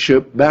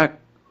godship back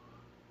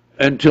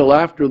until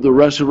after the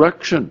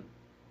resurrection.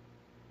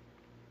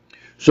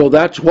 So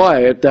that's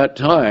why at that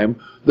time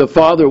the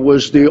Father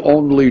was the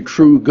only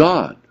true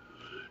God.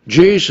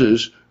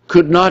 Jesus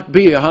could not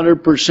be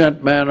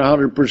 100% man,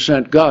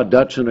 100% God.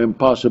 That's an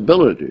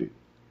impossibility.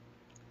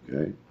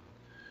 Okay.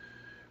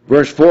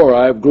 Verse 4,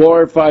 I have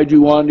glorified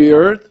you on the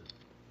earth.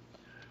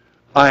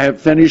 I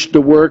have finished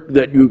the work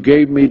that you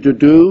gave me to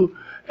do.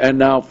 And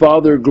now,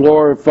 Father,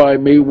 glorify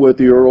me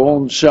with your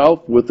own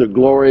self, with the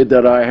glory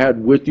that I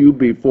had with you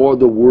before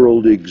the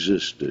world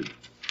existed.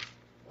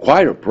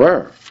 Quite a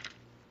prayer.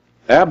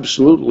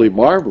 Absolutely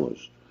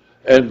marvelous.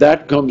 And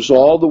that comes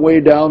all the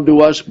way down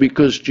to us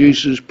because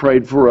Jesus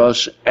prayed for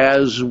us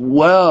as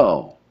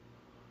well.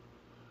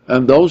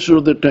 And those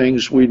are the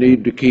things we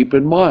need to keep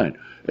in mind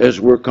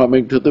as we're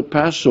coming to the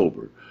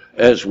Passover,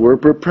 as we're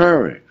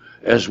preparing,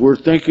 as we're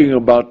thinking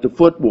about the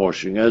foot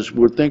washing, as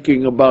we're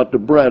thinking about the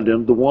bread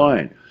and the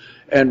wine.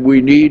 And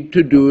we need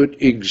to do it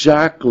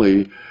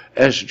exactly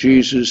as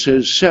Jesus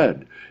has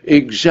said,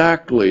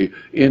 exactly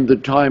in the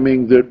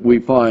timing that we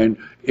find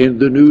in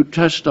the New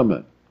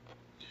Testament.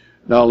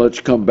 Now let's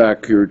come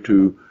back here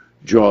to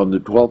John the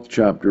 12th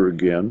chapter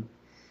again,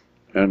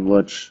 and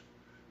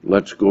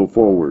let's go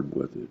forward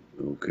with it,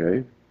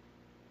 okay?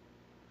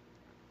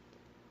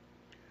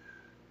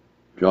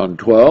 John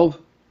 12,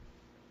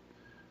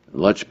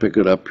 let's pick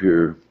it up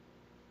here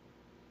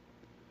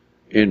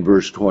in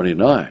verse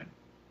 29.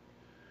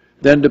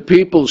 Then the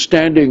people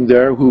standing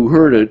there who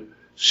heard it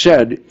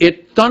said,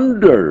 it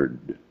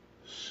thundered.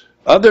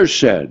 Others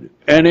said,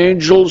 an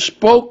angel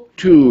spoke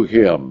to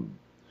him.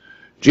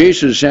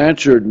 Jesus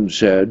answered and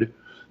said,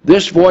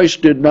 this voice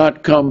did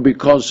not come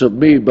because of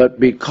me, but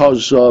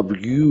because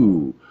of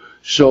you,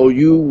 so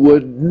you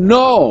would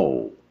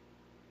know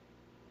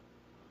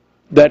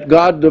that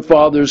God the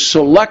Father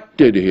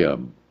selected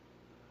him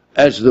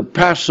as the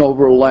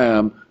Passover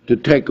lamb to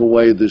take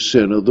away the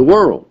sin of the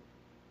world.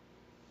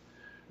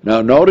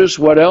 Now notice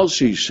what else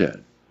he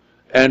said,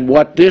 and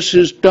what this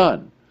has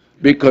done,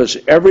 because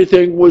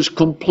everything was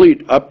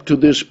complete up to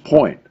this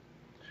point.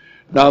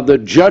 Now the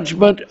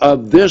judgment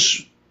of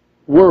this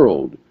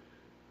world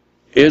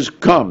is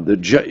come,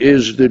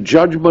 is the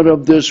judgment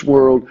of this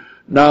world.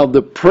 Now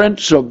the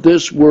prince of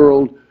this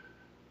world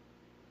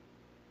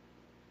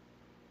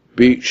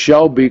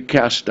shall be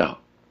cast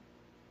out.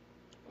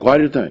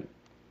 Quite a thing.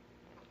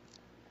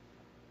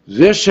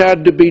 This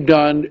had to be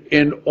done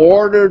in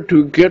order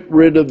to get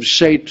rid of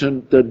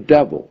Satan, the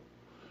devil.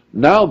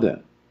 Now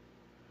then,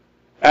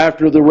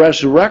 after the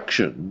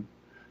resurrection,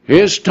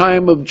 his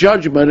time of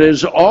judgment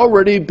has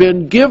already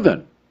been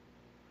given.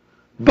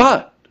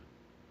 But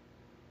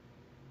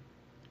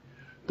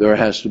there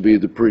has to be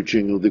the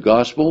preaching of the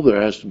gospel,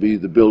 there has to be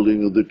the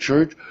building of the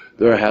church,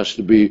 there has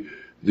to be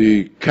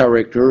the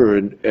character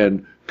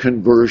and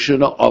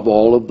conversion of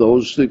all of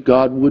those that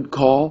God would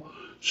call,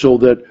 so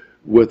that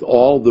with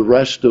all the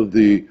rest of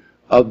the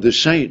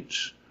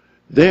saints,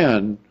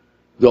 then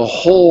the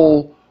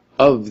whole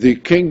of the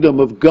kingdom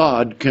of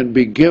God can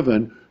be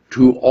given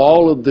to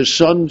all of the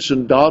sons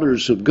and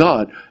daughters of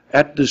God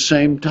at the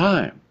same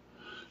time.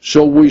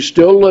 So we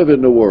still live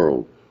in the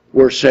world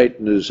where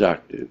Satan is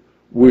active.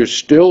 We're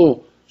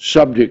still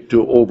subject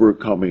to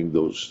overcoming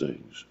those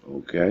things,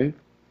 okay?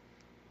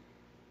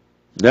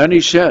 Then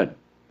he said,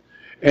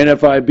 and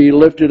if I be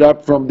lifted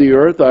up from the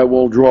earth, I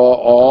will draw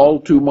all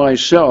to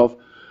myself.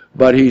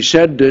 But he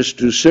said this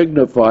to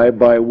signify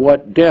by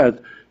what death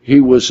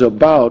he was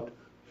about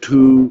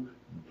to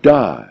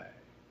die.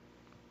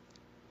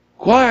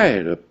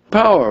 Quite a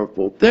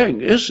powerful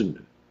thing, isn't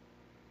it?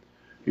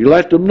 He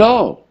let them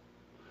know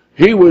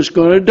he was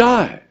going to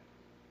die.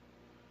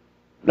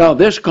 Now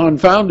this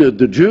confounded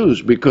the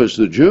Jews, because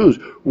the Jews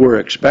were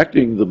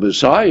expecting the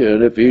Messiah,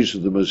 and if he's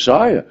the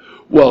Messiah,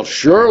 well,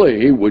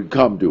 surely he would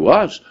come to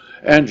us.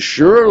 And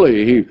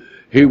surely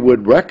he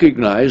would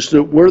recognize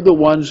that we're the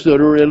ones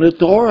that are in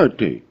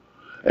authority.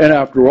 And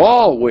after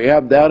all, we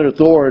have that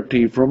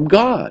authority from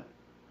God.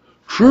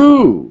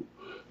 True,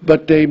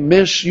 but they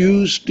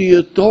misused the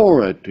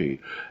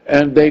authority,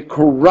 and they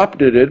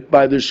corrupted it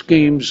by the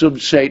schemes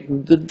of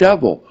Satan the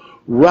devil,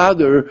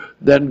 rather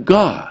than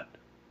God.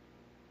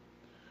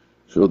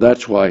 So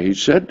that's why he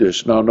said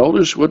this. Now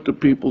notice what the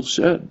people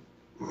said.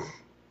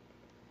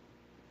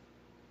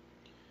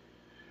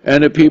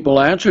 And the people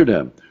answered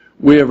him,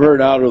 we have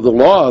heard out of the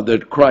law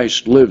that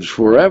Christ lives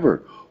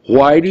forever.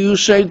 Why do you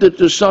say that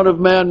the Son of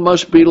Man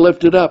must be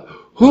lifted up?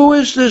 Who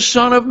is this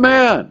Son of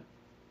Man?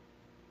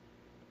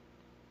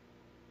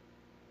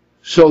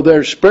 So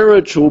their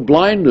spiritual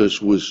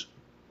blindness was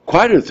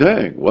quite a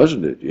thing,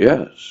 wasn't it?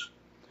 Yes.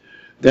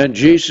 Then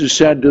Jesus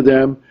said to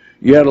them,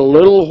 yet a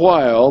little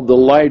while the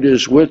light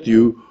is with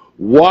you.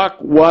 Walk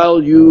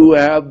while you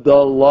have the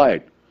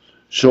light,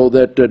 so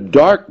that the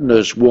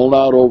darkness will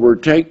not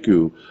overtake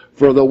you.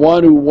 For the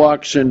one who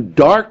walks in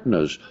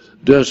darkness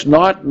does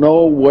not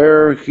know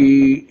where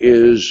he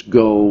is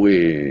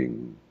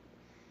going.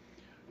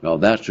 Now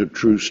that's a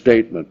true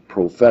statement,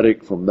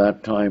 prophetic from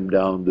that time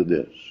down to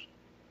this.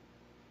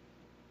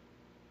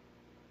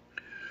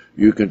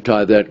 You can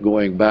tie that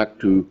going back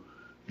to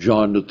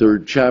John the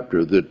 3rd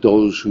chapter, that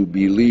those who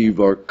believe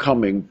are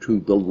coming to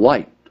the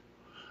light,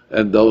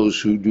 and those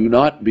who do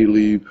not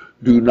believe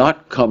do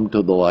not come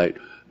to the light,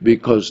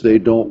 because they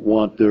don't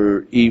want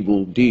their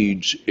evil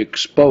deeds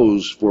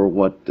exposed for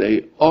what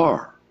they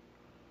are.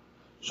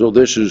 So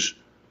this is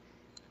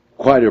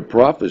quite a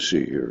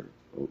prophecy here,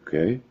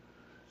 okay?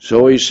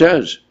 So he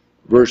says,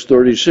 verse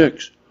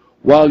 36,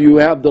 while you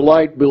have the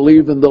light,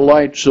 believe in the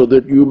light, so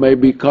that you may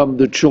become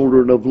the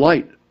children of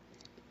light.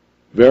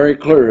 Very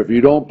clear. If you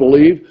don't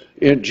believe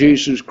in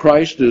Jesus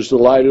Christ as the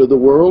light of the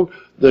world,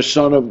 the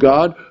Son of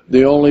God,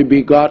 the only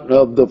begotten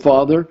of the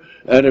Father,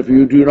 and if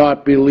you do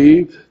not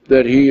believe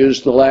that he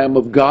is the Lamb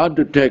of God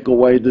to take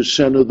away the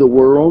sin of the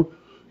world,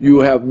 you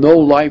have no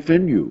life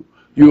in you.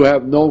 You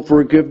have no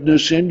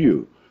forgiveness in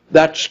you.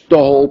 That's the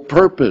whole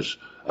purpose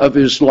of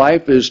his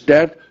life, his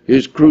death,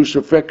 his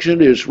crucifixion,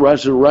 his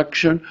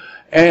resurrection,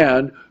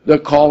 and the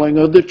calling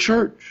of the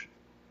church.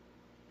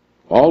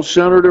 All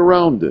centered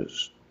around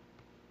this.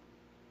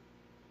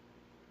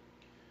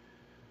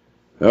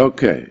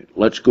 Okay,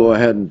 let's go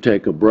ahead and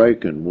take a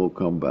break and we'll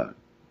come back.